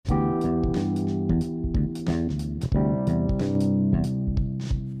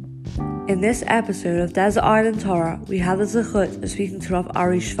In this episode of Desert Island Torah, we have the zechut of speaking to Rav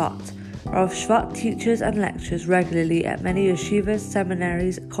Ari Shvat. Rav Shvat teaches and lectures regularly at many yeshivas,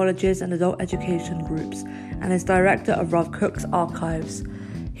 seminaries, colleges and adult education groups, and is director of Rav Kook's archives.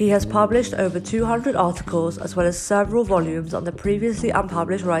 He has published over 200 articles as well as several volumes on the previously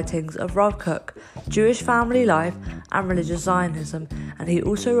unpublished writings of Rav Kook, Jewish family life and religious Zionism, and he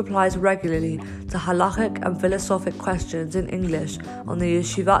also replies regularly to halachic and philosophic questions in English on the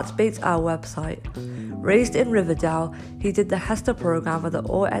Yeshivat Beit El website. Raised in Riverdale, he did the Hester program at the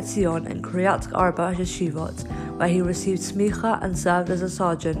Or Etzion in Kiryat Arba Yeshivot, where he received smicha and served as a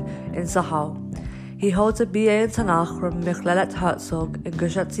sergeant in Sahal. He holds a BA in Tanakh from Michlelet Herzog in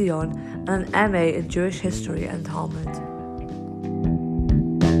Gush Etzion and an MA in Jewish History and Talmud.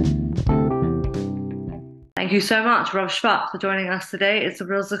 Thank you so much, Rav Shvat, for joining us today. It's a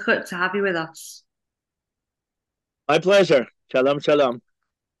real zechut to have you with us. My pleasure. Shalom, shalom.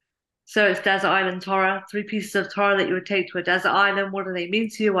 So it's Desert Island Torah, 3 pieces of Torah that you would take to a desert island. What do they mean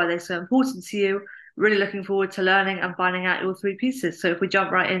to you? Why are they so important to you? Really looking forward to learning and finding out your 3 pieces. So if we jump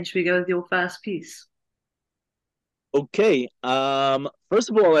right in, should we go with your first piece? Okay. First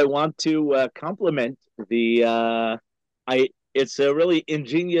of all, I want to compliment the it's a really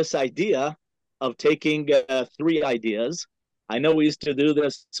ingenious idea of taking 3 ideas. I know we used to do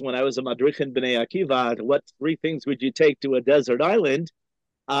this when I was a madrich in Bnei Akiva. What 3 things would you take to a desert island?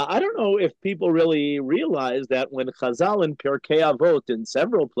 I don't know if people really realize that when Chazal in Pirkei Avot in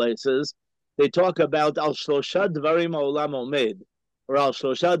several places, they talk about al shlosha dvarim ha'olam omed, or al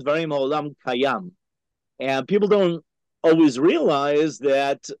shlosha dvarim ha'olam kayam. And people don't always realize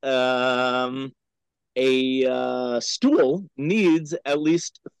that a stool needs at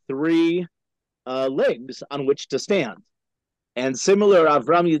least 3 legs on which to stand. And similar,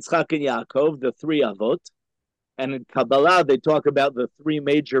 Avram, Yitzchak, and Yaakov, the 3 avot. And in Kabbalah, they talk about the 3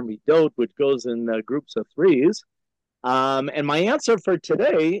 major midot, which goes in groups of 3s. And my answer for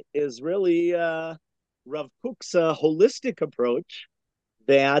today is really Rav Kook's holistic approach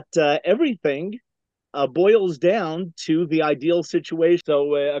that everything boils down to the ideal situation.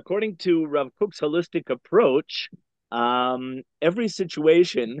 So according to Rav Kook's holistic approach, every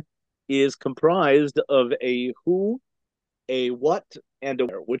situation is comprised of a who, a what, and a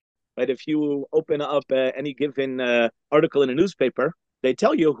where. Which, right, if you open up any given article in a newspaper, they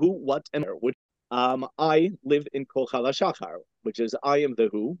tell you who, what, and where. Which, I live in Kol HaShachar, which is I am the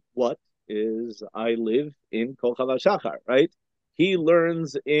who. What is I live in Kol HaShachar, right? He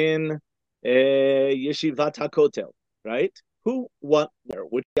learns in Yeshivat HaKotel, right? Who, what, where.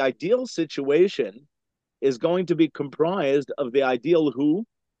 Which the ideal situation is going to be comprised of the ideal who,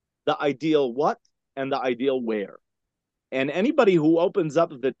 the ideal what, and the ideal where. And anybody who opens up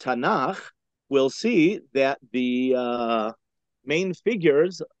the Tanakh will see that the main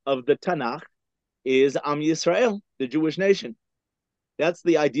figures of the Tanakh is Am Yisrael, the Jewish nation. That's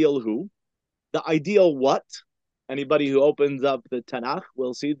the ideal who. The ideal what? Anybody who opens up the Tanakh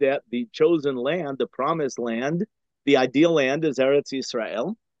will see that the chosen land, the promised land, the ideal land is Eretz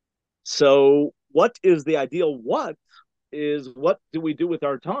Yisrael. So what is the ideal what is what do we do with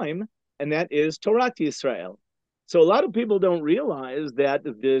our time? And that is Torat Yisrael. So a lot of people don't realize that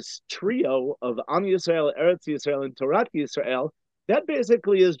this trio of Am Yisrael, Eretz Yisrael, and Torat Yisrael, that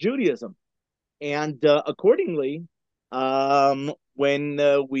basically is Judaism. And accordingly, when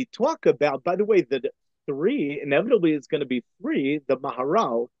we talk about, by the way, the 3, inevitably it's going to be 3, the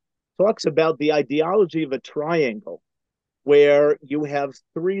Maharal talks about the ideology of a triangle, where you have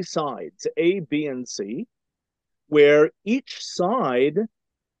 3 sides, A, B, and C, where each side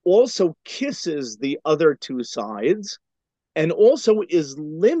also kisses the other 2 sides and also is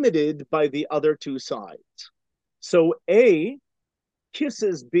limited by the other 2 sides. So A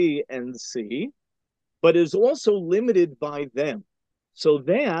kisses B and C, but is also limited by them, so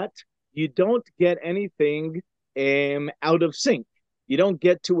that you don't get anything out of sync. You don't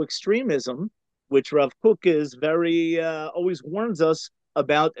get to extremism, which Rav Kook is very, always warns us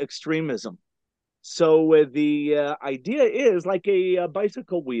about extremism. So the idea is like a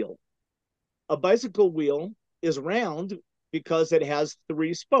bicycle wheel. A bicycle wheel is round because it has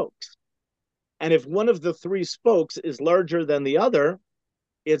 3 spokes. And if one of the 3 spokes is larger than the other,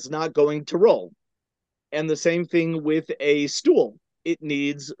 it's not going to roll. And the same thing with a stool. It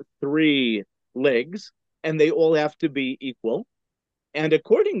needs 3 legs, and they all have to be equal. And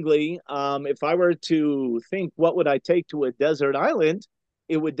accordingly, if I were to think, what would I take to a desert island?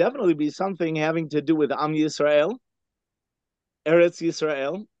 It would definitely be something having to do with Am Yisrael, Eretz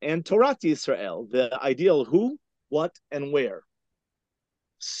Yisrael, and Torat Yisrael, the ideal who, what, and where.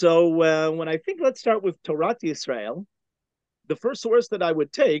 So when I think, let's start with Torat Yisrael. the first source that I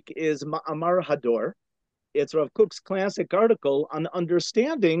would take is Ma'amar Hador. It's Rav Kook's classic article on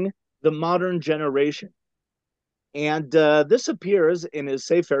understanding the modern generation. And this appears in his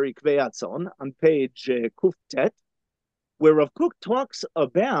Sefer Ikvei Atzon on page Kuftet, where Rav Kook talks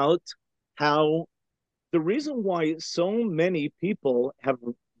about how the reason why so many people have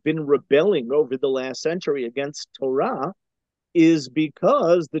been rebelling over the last century against Torah is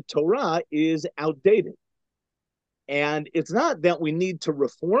because the Torah is outdated. And it's not that we need to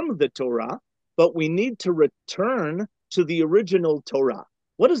reform the Torah, but we need to return to the original Torah.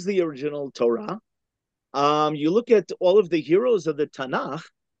 What is the original Torah? You look at all of the heroes of the Tanakh,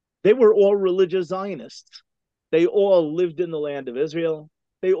 they were all religious Zionists. They all lived in the land of Israel.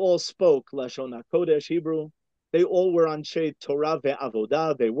 They all spoke Lashon HaKodesh, Hebrew. They all were Anshe Torah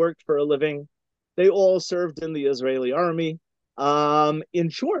ve'avodah. They worked for a living. They all served in the Israeli army. In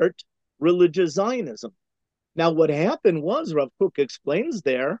short, religious Zionism. Now, what happened was, Rav Kook explains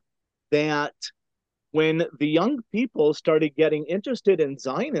there, that when the young people started getting interested in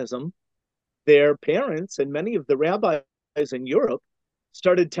Zionism, their parents and many of the rabbis in Europe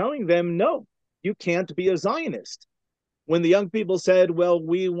started telling them, no, you can't be a Zionist. When the young people said, well,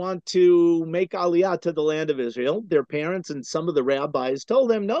 we want to make Aliyah to the land of Israel, their parents and some of the rabbis told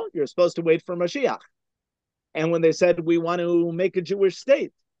them, no, you're supposed to wait for Mashiach. And when they said, we want to make a Jewish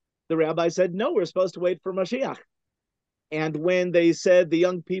state, the rabbi said, no, we're supposed to wait for Mashiach. And when they said, the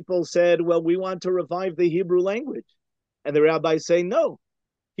young people said, well, we want to revive the Hebrew language. And the rabbis say, no,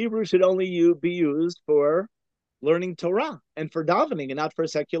 Hebrew should only be used for learning Torah and for davening and not for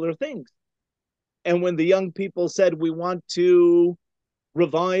secular things. And when the young people said, we want to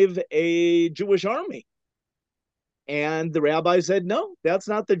revive a Jewish army, and the rabbi said, no, that's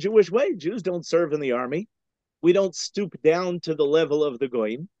not the Jewish way. Jews don't serve in the army. We don't stoop down to the level of the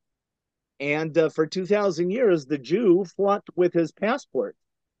goyim. And for 2,000 years, the Jew fought with his passport,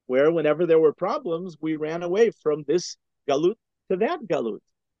 where whenever there were problems, we ran away from this galut to that galut.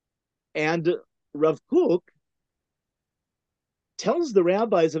 And Rav Kook tells the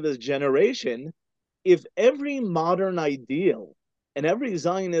rabbis of his generation, if every modern ideal and every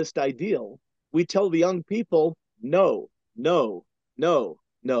Zionist ideal, we tell the young people, no, no, no,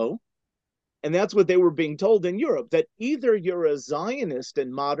 no. And that's what they were being told in Europe, that either you're a Zionist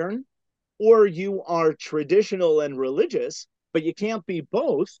and modern, or you are traditional and religious, but you can't be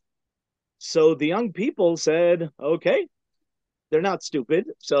both. So the young people said, okay, they're not stupid.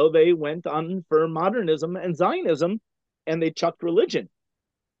 So they went on for modernism and Zionism, and they chucked religion.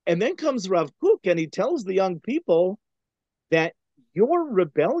 And then comes Rav Kook, and he tells the young people that your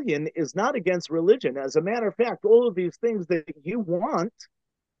rebellion is not against religion. As a matter of fact, all of these things that you want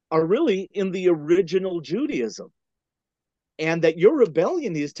are really in the original Judaism. And that your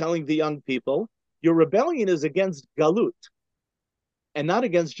rebellion, he's telling the young people, your rebellion is against Galut and not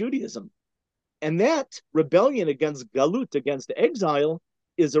against Judaism. And that rebellion against Galut, against exile,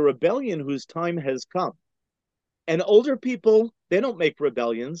 is a rebellion whose time has come. And older people, they don't make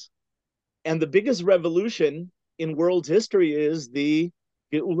rebellions. And the biggest revolution in world history is the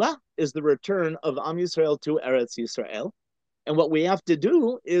Geula, is the return of Am Yisrael to Eretz Yisrael. And what we have to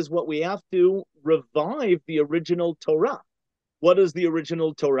do is we have to revive the original Torah. What is the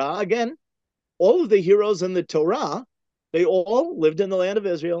original Torah? Again, all of the heroes in the Torah, they all lived in the land of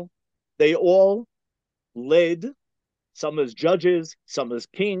Israel. They all led, some as judges, some as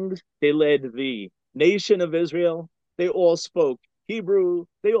kings. They led the nation of Israel. They all spoke Hebrew.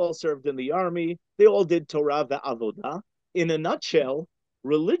 They all served in the army. They all did Torah ve'avodah. In a nutshell,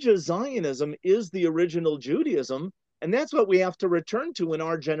 religious Zionism is the original Judaism, and that's what we have to return to in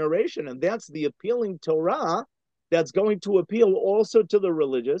our generation. And that's the appealing Torah that's going to appeal also to the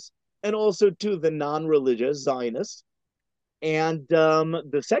religious and also to the non-religious Zionists. And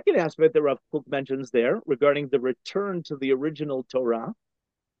the second aspect that Rav Kook mentions there regarding the return to the original Torah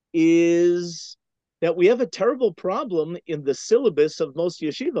is that we have a terrible problem in the syllabus of most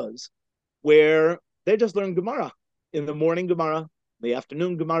yeshivas, where they just learn Gemara. In the morning Gemara, the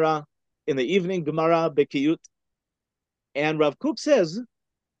afternoon Gemara, in the evening Gemara, Bekiyut. And Rav Kook says,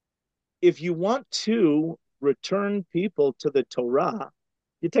 if you want to return people to the Torah,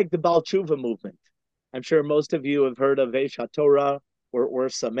 you take the Baal Tshuva movement. I'm sure most of you have heard of Eish HaTorah or Or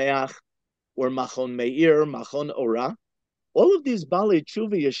Sameach or Machon Meir, Machon Ora. All of these Baalei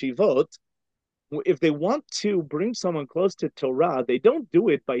Tshuva yeshivot, if they want to bring someone close to Torah, they don't do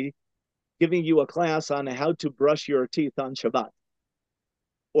it by giving you a class on how to brush your teeth on Shabbat,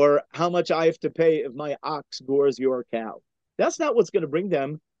 or how much I have to pay if my ox gores your cow. That's not what's going to bring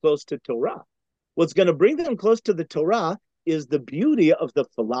them close to Torah. What's going to bring them close to the Torah is the beauty of the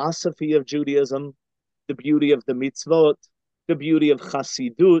philosophy of Judaism, the beauty of the mitzvot, the beauty of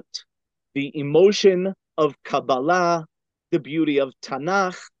Chassidut, the emotion of Kabbalah, the beauty of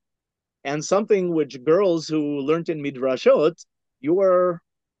Tanakh, and something which girls who learned in Midrashot, your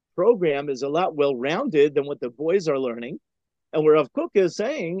program is a lot well-rounded than what the boys are learning. And what Rav Kook is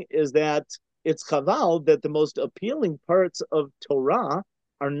saying is that it's chaval that the most appealing parts of Torah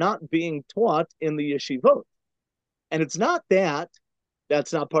are not being taught in the yeshivot. And it's not that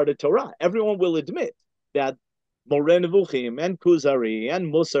that's not part of Torah. Everyone will admit that Moreh Nevuchim and Kuzari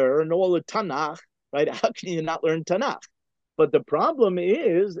and Musar and all the Tanakh, right? How can you not learn Tanakh? But the problem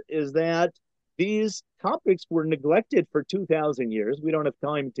is that these topics were neglected for 2,000 years. We don't have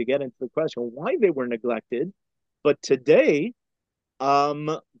time to get into the question why they were neglected. But today,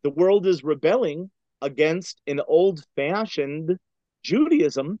 the world is rebelling against an old-fashioned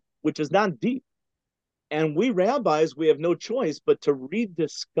Judaism, which is not deep. And we rabbis, we have no choice but to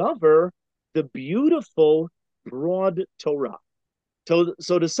rediscover the beautiful, broad Torah.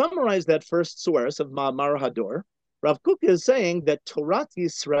 So to summarize that first source of Ma'amar Hador, Rav Kook is saying that Torat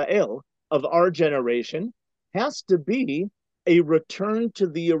Yisrael of our generation has to be a return to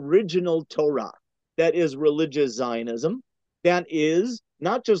the original Torah. That is religious Zionism. That is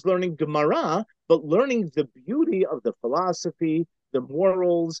not just learning Gemara, but learning the beauty of the philosophy, the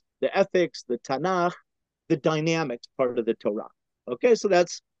morals, the ethics, the Tanakh, the dynamics part of the Torah. Okay, so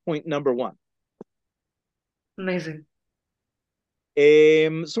that's point number one. Amazing.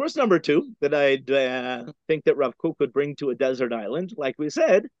 Source number two that I think that Rav Kook would bring to a desert island, like we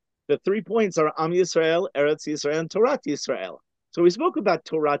said, the 3 points are Am Yisrael, Eretz Yisrael, and Torat Yisrael. So we spoke about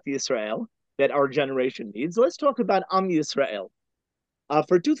Torat Yisrael that our generation needs. Let's talk about Am Yisrael.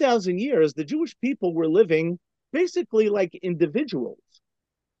 For 2,000 years, the Jewish people were living basically like individuals.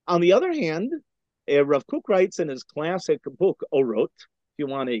 On the other hand, Rav Kook writes in his classic book, Orot, if you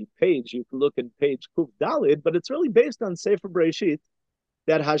want a page, you can look at page Kuf Dalid, but it's really based on Sefer Bereshit,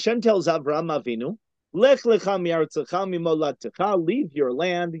 that Hashem tells Avram Avinu, Lech lecha mi'artzecha mimoladtecha, leave your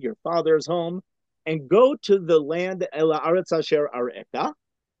land, your father's home, and go to the land El Haaretz Asher Areka,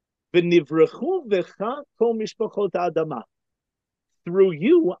 v'nivrechu v'cha kol mishpachot ha'adama. Through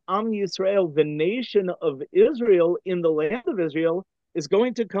you, Am Yisrael, the nation of Israel in the land of Israel, is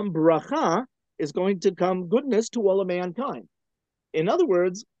going to come bracha, is going to come goodness to all of mankind. In other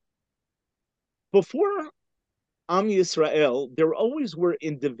words, before Am Yisrael, there always were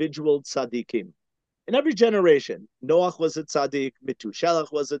individual tzaddikim. In every generation, Noach was a tzaddik,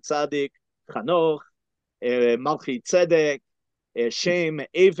 Metushelach was a tzaddik, Chanoch, Malchi Tzedek, Shem,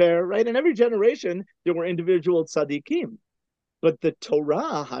 Ever, right? In every generation, there were individual tzaddikim. But the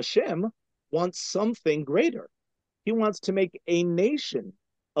Torah, Hashem, wants something greater. He wants to make a nation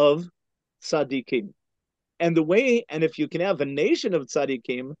of tzaddikim. And if you can have a nation of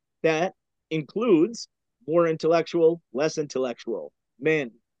tzaddikim, that includes more intellectual, less intellectual,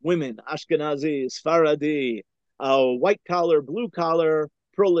 men, women, Ashkenazi, Sfaradi, white collar, blue collar,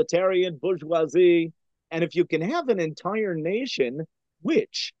 proletariat, bourgeoisie. And if you can have an entire nation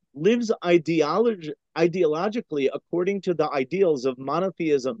which lives ideologically according to the ideals of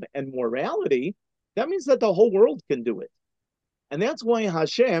monotheism and morality, that means that the whole world can do it. And that's why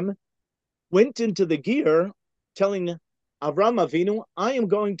Hashem went into the gear telling Avram Avinu, I am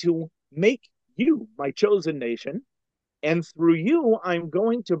going to make you my chosen nation, and through you, I'm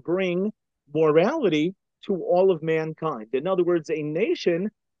going to bring morality to all of mankind. In other words, a nation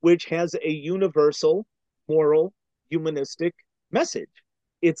which has a universal, moral, humanistic message.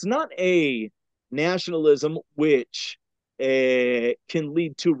 It's not a nationalism which can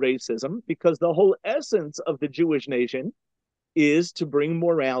lead to racism, because the whole essence of the Jewish nation is to bring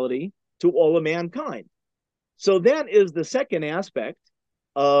morality to all of mankind. So that is the second aspect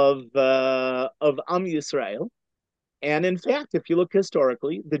of Am Yisrael. And in fact, if you look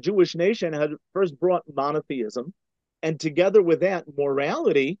historically, the Jewish nation had first brought monotheism, and together with that,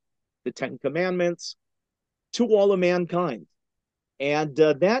 morality, the Ten Commandments, to all of mankind. And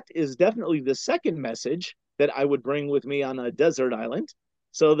that is definitely the second message that I would bring with me on a desert island.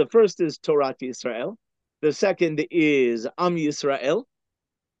 So the first is Torat Yisrael. The second is Am Yisrael.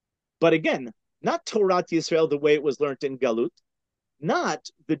 But again, not Torat Yisrael the way it was learned in Galut, not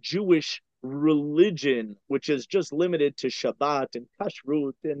the Jewish religion, which is just limited to Shabbat and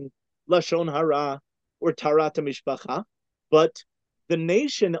Kashrut and Lashon Hara or Tarat HaMishpacha, but the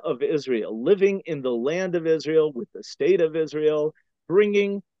nation of Israel, living in the land of Israel with the state of Israel,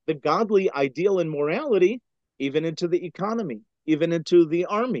 bringing the godly ideal and morality even into the economy, even into the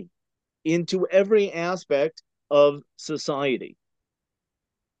army, into every aspect of society.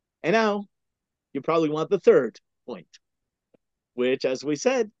 And now you probably want the third point, which, as we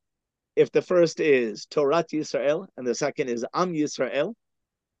said, If the first is Torat Yisrael and the second is Am Yisrael,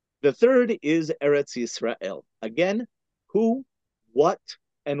 the third is Eretz Yisrael. Again, who, what,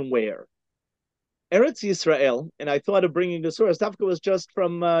 and where. Eretz Yisrael, and I thought of bringing a source. Dafka was just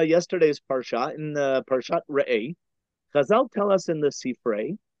from yesterday's Parsha, in Parshat Re'eh. Chazal tell us in the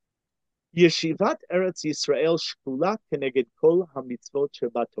Sifrei, Yeshivat Eretz Yisrael shkula keneged kol hamitzvot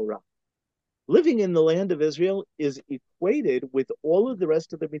shebatorah. Living in the land of Israel is equated with all of the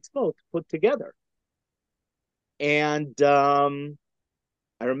rest of the mitzvot put together. And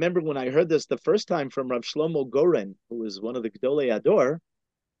I remember when I heard this the first time from Rav Shlomo Goren, who was one of the Gdolei Ador,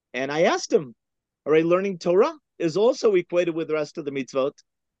 and I asked him, all right, learning Torah is also equated with the rest of the mitzvot,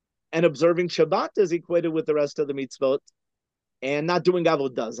 and observing Shabbat is equated with the rest of the mitzvot, and not doing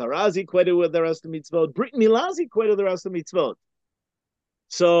Avodah Zarah is equated with the rest of the mitzvot. Brit Milah is equated with the rest of the mitzvot.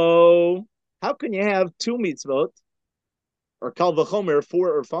 So how can you have two mitzvot, or Kal V'chomer,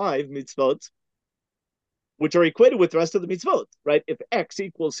 4 or 5 mitzvot, which are equated with the rest of the mitzvot, right? If X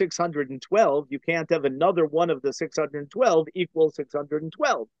equals 612, you can't have another one of the 612 equal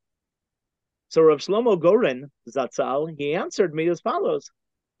 612. So Rav Shlomo Goren, Zatzal, he answered me as follows.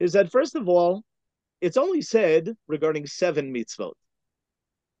 He said, first of all, it's only said regarding 7 mitzvot.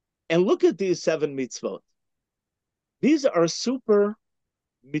 And look at these 7 mitzvot. These are super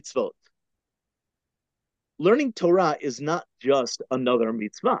mitzvot. Learning Torah is not just another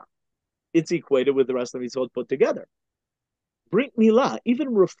mitzvah. It's equated with the rest of the mitzvot put together. Brit Milah,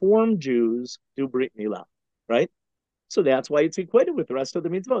 even Reform Jews do Brit Milah, right? So that's why it's equated with the rest of the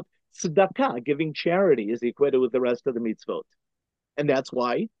mitzvot. Tzedakah, giving charity, is equated with the rest of the mitzvot. And that's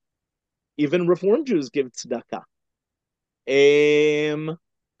why even Reform Jews give tzedakah.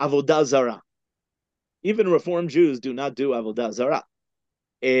 Avodah Zarah. Even Reform Jews do not do Avodah Zarah.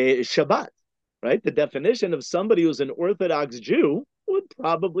 Shabbat, right? The definition of somebody who's an Orthodox Jew would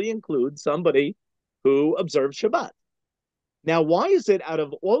probably include somebody who observes Shabbat. Now, why is it out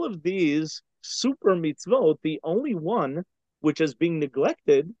of all of these super mitzvot, the only one which is being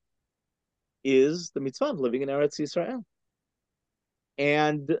neglected is the mitzvah of living in Eretz Yisrael?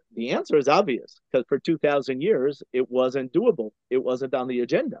 And the answer is obvious, because for 2,000 years, it wasn't doable. It wasn't on the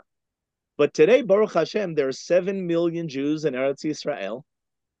agenda. But today, Baruch Hashem, there are 7 million Jews in Eretz Yisrael.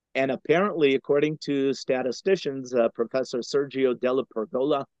 And apparently, according to statisticians, Professor Sergio Della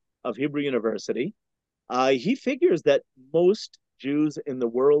Pergola of Hebrew University, he figures that most Jews in the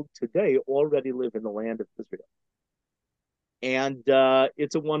world today already live in the land of Israel. And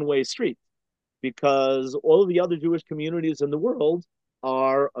it's a one-way street, because all of the other Jewish communities in the world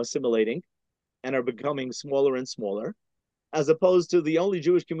are assimilating and are becoming smaller and smaller, as opposed to the only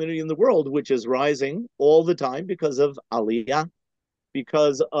Jewish community in the world, which is rising all the time because of Aliyah,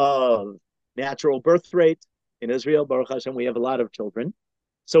 because of natural birth rate. In Israel, Baruch Hashem, we have a lot of children.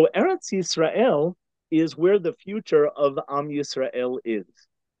 So Eretz Yisrael is where the future of Am Yisrael is.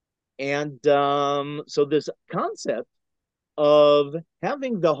 And so this concept of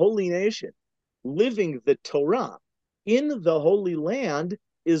having the holy nation, living the Torah in the Holy Land,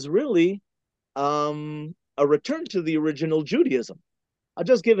 is really a return to the original Judaism. I'll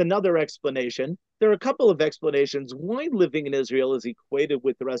just give another explanation. There are a couple of explanations why living in Israel is equated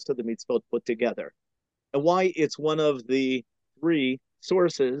with the rest of the mitzvot put together, and why it's one of the 3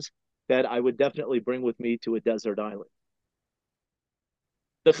 sources that I would definitely bring with me to a desert island.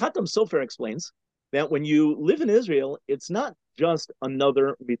 The Khatam Sofer explains that when you live in Israel, it's not just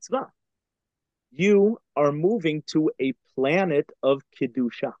another mitzvah. You are moving to a planet of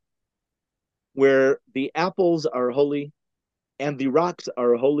Kedusha, where the apples are holy and the rocks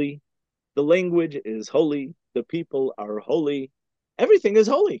are holy, the language is holy, the people are holy, everything is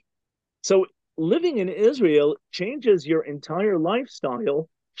holy. So living in Israel changes your entire lifestyle,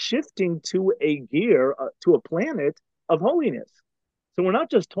 shifting to a gear, to a planet of holiness. So we're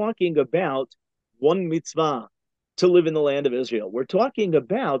not just talking about one mitzvah to live in the land of Israel. We're talking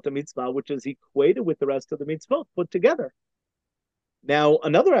about the mitzvah which is equated with the rest of the mitzvot put together. Now,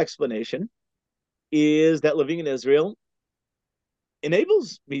 another explanation is that living in Israel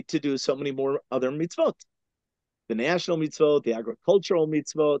enables me to do so many more other mitzvot. The national mitzvot, the agricultural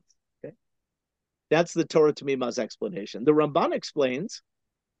mitzvot. Okay? That's the Torah Tamimah's explanation. The Ramban explains,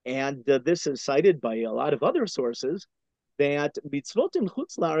 and this is cited by a lot of other sources, that mitzvot in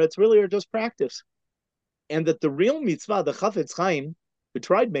Chutz La'aretz really are just practice. And that the real mitzvah, the Chafetz Chaim, who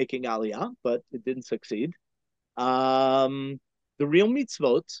tried making Aliyah, but it didn't succeed, the real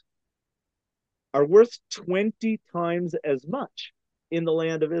mitzvot are worth 20 times as much in the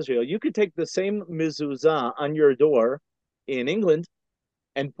land of Israel. You could take the same mezuzah on your door in England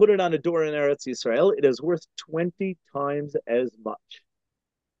and put it on a door in Eretz Yisrael. It is worth 20 times as much.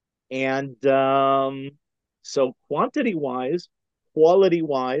 And so quantity-wise,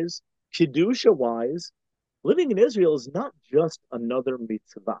 quality-wise, kedusha-wise, living in Israel is not just another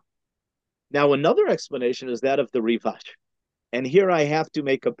mitzvah. Now, another explanation is that of the Rivash. And here I have to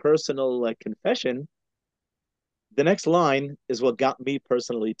make a personal confession. The next line is what got me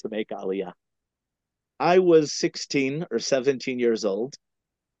personally to make Aliyah. I was 16 or 17 years old,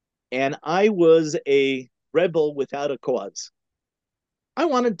 and I was a rebel without a cause. I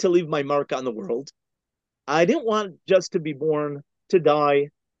wanted to leave my mark on the world. I didn't want just to be born, to die,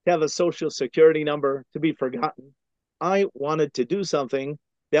 to have a social security number, to be forgotten. I wanted to do something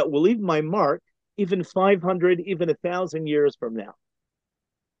that will leave my mark even 500, even 1,000 years from now.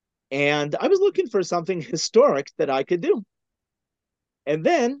 And I was looking for something historic that I could do. And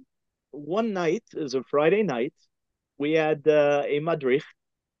then one night, it was a Friday night, we had a madrich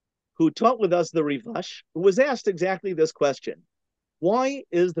who taught with us the Rivash, who was asked exactly this question. Why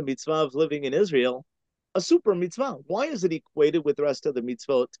is the mitzvah of living in Israel a super mitzvah? Why is it equated with the rest of the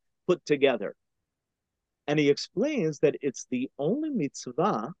mitzvot put together? And he explains that it's the only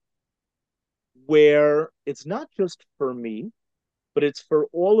mitzvah where it's not just for me, but it's for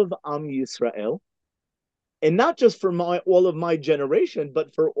all of Am Yisrael, and not just for all of my generation,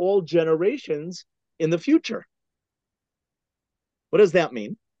 but for all generations in the future. What does that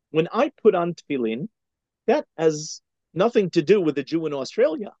mean? When I put on tefillin, that has nothing to do with the Jew in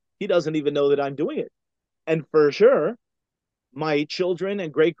Australia. He doesn't even know that I'm doing it. And for sure, my children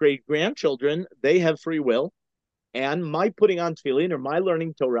and great-great-grandchildren, they have free will. And my putting on tefillin or my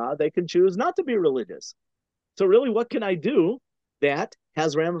learning Torah, they can choose not to be religious. So really, what can I do that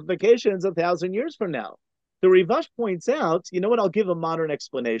has ramifications 1,000 years from now? The Rivash points out, you know what, I'll give a modern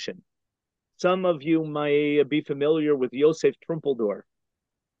explanation. Some of you might be familiar with Yosef Trumpeldor.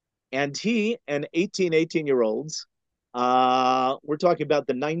 And he and 18-year-olds, we're talking about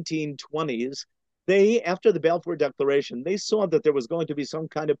the 1920s, they, after the Balfour Declaration, they saw that there was going to be some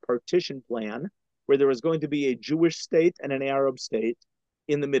kind of partition plan where there was going to be a Jewish state and an Arab state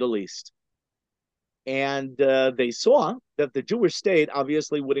in the Middle East. And they saw that the Jewish state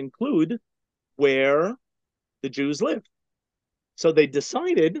obviously would include where the Jews live. So they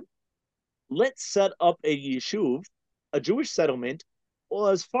decided, let's set up a yeshuv, a Jewish settlement,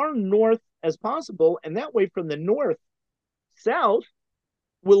 as far north as possible. And that way, from the north, south,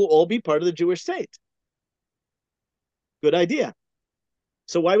 will all be part of the Jewish state. Good idea.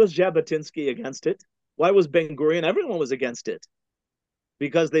 So why was Jabotinsky against it? Why was Ben-Gurion? Everyone was against it.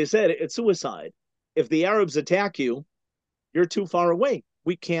 Because they said it's suicide. If the Arabs attack you, you're too far away.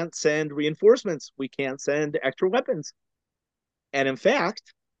 We can't send reinforcements. We can't send extra weapons. And in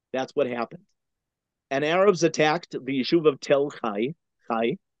fact, that's what happened. And Arabs attacked the yeshuv of Tel Chai,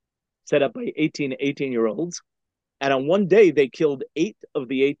 set up by 18-year-olds. And on one day, they killed 8 of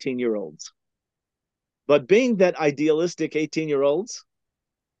the 18-year-olds. But being that idealistic 18-year-olds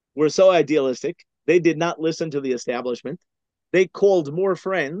were so idealistic, they did not listen to the establishment. They called more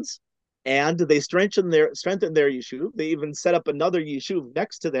friends, and they strengthened their yeshuv. They even set up another yeshuv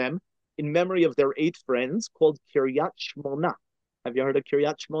next to them in memory of their 8 friends called Kiryat Shmona. Have you heard of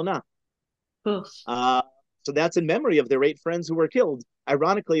Kiryat Shmona? So that's in memory of their 8 friends who were killed.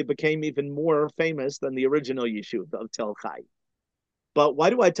 Ironically, it became even more famous than the original yeshuv of Tel Chai. But why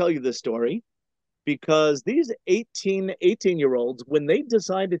do I tell you this story? Because these 18-year-olds, when they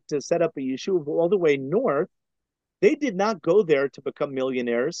decided to set up a yeshuv all the way north, they did not go there to become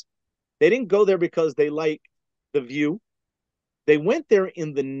millionaires. They didn't go there because they liked the view. They went there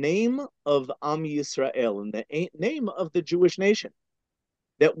in the name of Am Yisrael, in the name of the Jewish nation,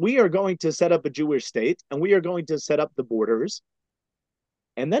 that we are going to set up a Jewish state and we are going to set up the borders.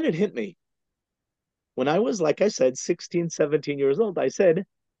 And then it hit me. When I was, like I said, 16, 17 years old, I said,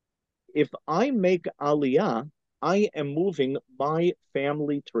 if I make Aliyah, I am moving my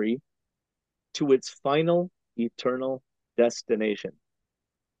family tree to its final eternal destination.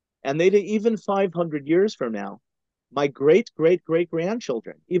 And they did, even 500 years from now, my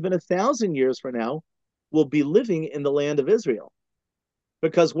great-great-great-grandchildren, even 1,000 years from now, will be living in the land of Israel.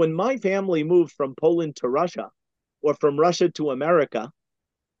 Because when my family moved from Poland to Russia, or from Russia to America,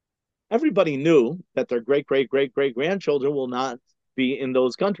 everybody knew that their great-great-great-great-grandchildren will not be in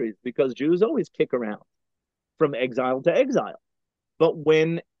those countries, because Jews always kick around from exile to exile. But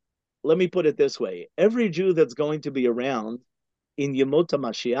let me put it this way, every Jew that's going to be around in Yemot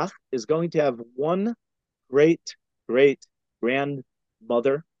HaMashiach is going to have one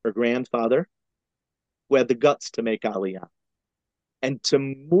great-great-grandmother or grandfather who had the guts to make Aliyah. And to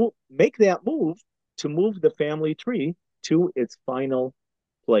make that move, to move the family tree to its final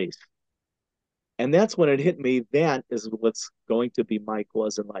place. And that's when it hit me. That is what's going to be my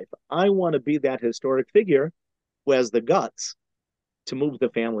cause in life. I want to be that historic figure who has the guts to move the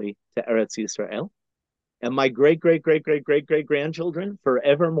family to Eretz Yisrael. And my great, great, great, great, great, great grandchildren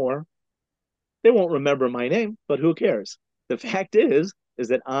forevermore, they won't remember my name, but who cares? The fact is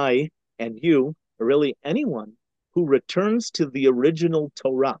that I and you, or really anyone who returns to the original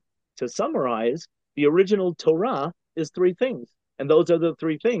Torah. To summarize, the original Torah is three things. And those are the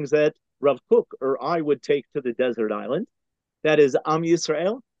three things that Rav Kook or I would take to the desert island. That is Am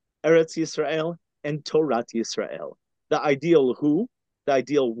Yisrael, Eretz Yisrael, and Torat Yisrael. The ideal who, the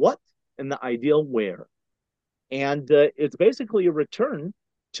ideal what, and the ideal where. And it's basically a return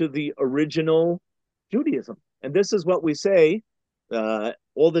to the original Judaism. And this is what we say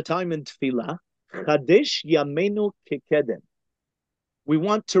all the time in Tefillah, Chadesh Yamenu Kekedem. We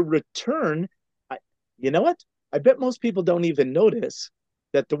want to return. You know what? I bet most people don't even notice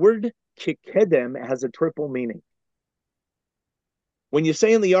that the word Kekedem has a triple meaning. When you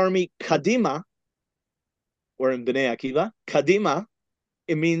say in the army, Kadima, or in Bnei Akiva, Kadima,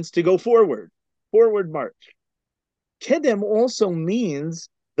 it means to go forward march. Kedem also means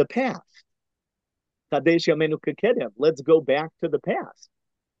the past. Kadesh Yamenu Kekedem. Let's go back to the past.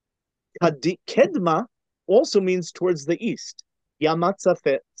 Kedma also means towards the east. Yamat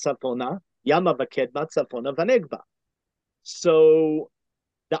Safona, Yama Vakedma Safona Vanegba. So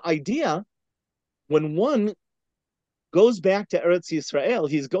the idea, when one goes back to Eretz Yisrael,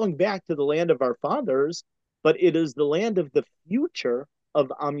 he's going back to the land of our fathers, but it is the land of the future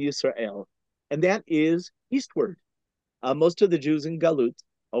of Am Yisrael. And that is eastward. Most of the Jews in Galut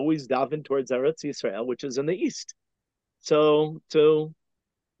always daven towards Eretz Yisrael, which is in the east. So to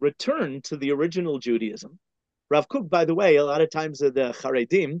return to the original Judaism, Rav Kook, by the way, a lot of times the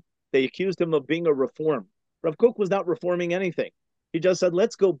Haredim, they accused him of being a reform. Rav Kook was not reforming anything. He just said,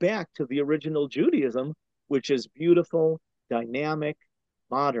 let's go back to the original Judaism, which is beautiful, dynamic,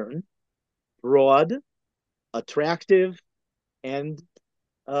 modern, broad, attractive, and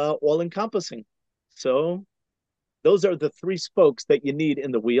all-encompassing. So those are the three spokes that you need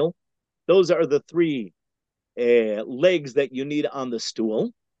in the wheel. Those are the three legs that you need on the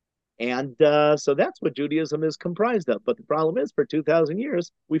stool. And so that's what Judaism is comprised of. But the problem is, for 2,000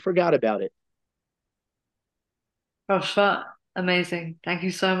 years, we forgot about it. Rav Shvat, amazing. Thank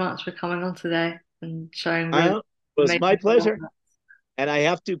you so much for coming on today and sharing It was my pleasure. And I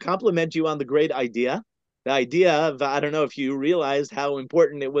have to compliment you on the great idea. The idea of, I don't know if you realized how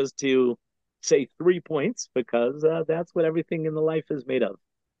important it was to say 3 points, because that's what everything in the life is made of.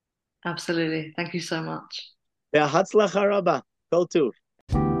 Absolutely. Thank you so much. Hatzlacha rabba. Kol tuv.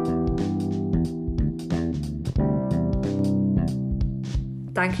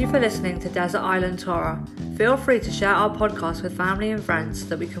 Thank you for listening to Desert Island Torah. Feel free to share our podcast with family and friends so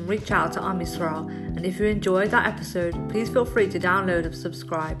that we can reach out to Am Yisrael. And if you enjoyed that episode, please feel free to download and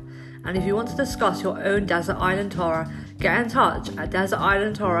subscribe. And if you want to discuss your own Desert Island Torah, get in touch at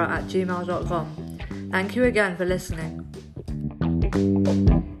desertislandtorah@gmail.com. Thank you again for listening.